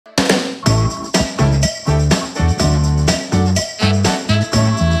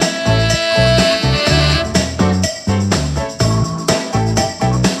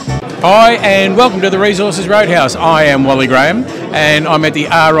Hi and welcome to the Resources Roadhouse. I am Wally Graham and I'm at the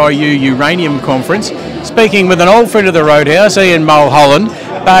RIU Uranium Conference speaking with an old friend of the Roadhouse, Ian Mulholland,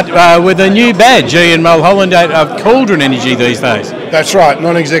 but with a new badge, Ian Mulholland at Cauldron Energy these days. That's right,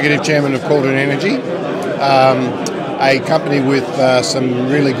 non-executive chairman of Cauldron Energy, a company with some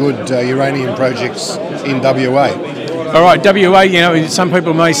really good uranium projects in WA. All right, WA, you know, some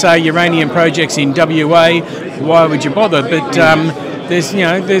people may say uranium projects in WA, why would you bother? But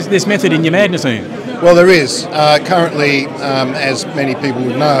there's method in your madness, Ian. Well, there is. Currently, as many people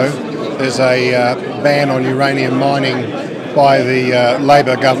would know, there's a ban on uranium mining by the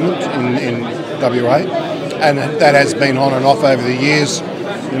Labor government in WA, and that has been on and off over the years.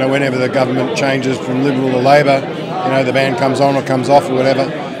 You know, whenever the government changes from Liberal to Labor, you know, the ban comes on or comes off or whatever.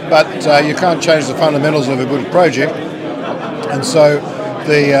 But you can't change the fundamentals of a good project, and so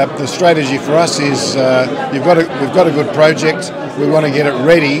the strategy for us is we've got a good project. We want to get it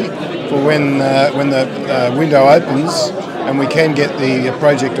ready for when the window opens and we can get the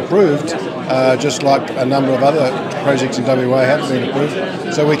project approved, just like a number of other projects in WA have been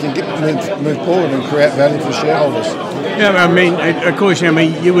approved, so we can move forward and create value for shareholders. Yeah, I mean, of course, I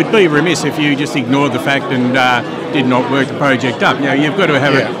mean, you would be remiss if you just ignored the fact and did not work the project up. You know, you've got to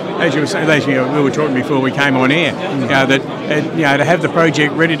have it, as you were saying, we were talking before we came on air, to have the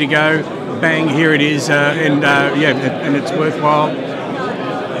project ready to go, bang, here it is, and it's worthwhile.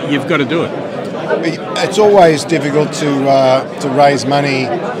 You've got to do it. It's always difficult to raise money,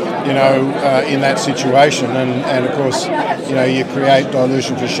 you know, in that situation, and of course, you know, you create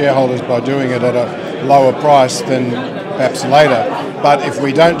dilution for shareholders by doing it at a lower price than perhaps later. But if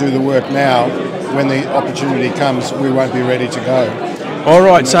we don't do the work now, when the opportunity comes, we won't be ready to go. All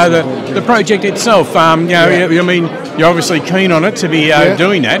right, so the project itself, I mean, you're obviously keen on it to be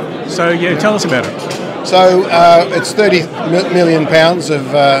doing that. So tell us about it. So it's 30 million pounds of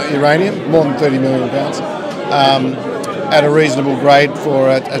uranium, more than 30 million pounds, at a reasonable grade for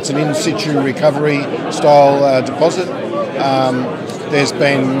it's an in situ recovery style deposit. There's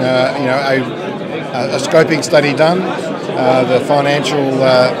been a scoping study done. The financial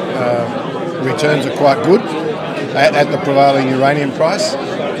returns are quite good at the prevailing uranium price.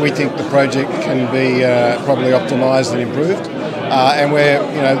 We think the project can be probably optimised and improved. And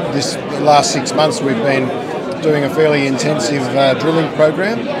this last 6 months we've been doing a fairly intensive drilling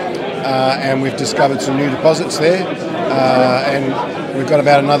program, and we've discovered some new deposits there, and we've got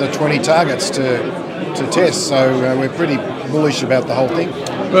about another 20 targets to test. So we're pretty bullish about the whole thing.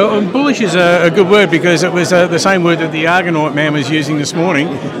 Well, bullish is a good word, because it was the same word that the Argonaut man was using this morning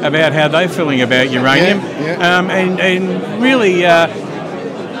about how they're feeling about uranium, and really.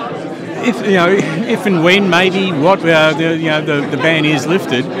 If and when maybe the ban is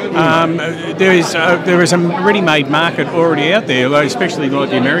lifted, there is a ready-made market already out there, especially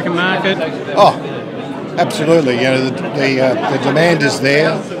like the American market. Oh, absolutely. You know, the demand is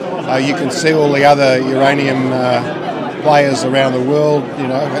there. You can see all the other uranium players around the world, you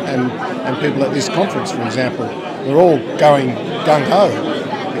know, and people at this conference, for example, they're all going gung-ho,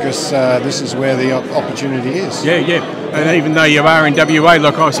 because this is where the opportunity is. Yeah. And even though you are in WA,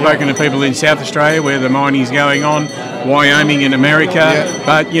 look, I've spoken to people in South Australia where the mining's going on, Wyoming in America,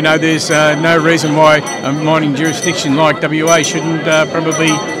 but you know, there's no reason why a mining jurisdiction like WA shouldn't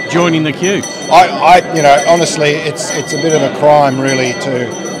probably join in the queue. Honestly, it's a bit of a crime really for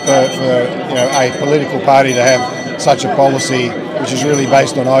a political party to have such a policy which is really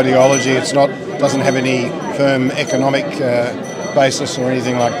based on ideology. It's not, doesn't have any firm economic basis or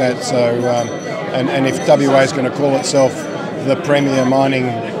anything like that. So. And if WA is going to call itself the premier mining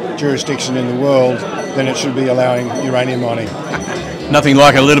jurisdiction in the world, then it should be allowing uranium mining. Nothing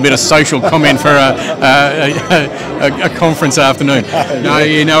like a little bit of social comment for a conference afternoon.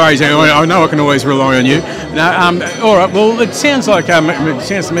 No worries. I know I can always rely on you. All right. Well, it sounds like it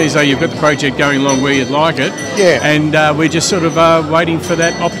sounds to me as though you've got the project going along where you'd like it. Yeah. And we're just sort of waiting for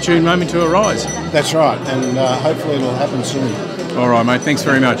that opportune moment to arise. That's right. And hopefully it'll happen soon. All right, mate. Thanks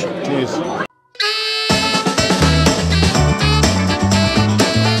very much. Cheers.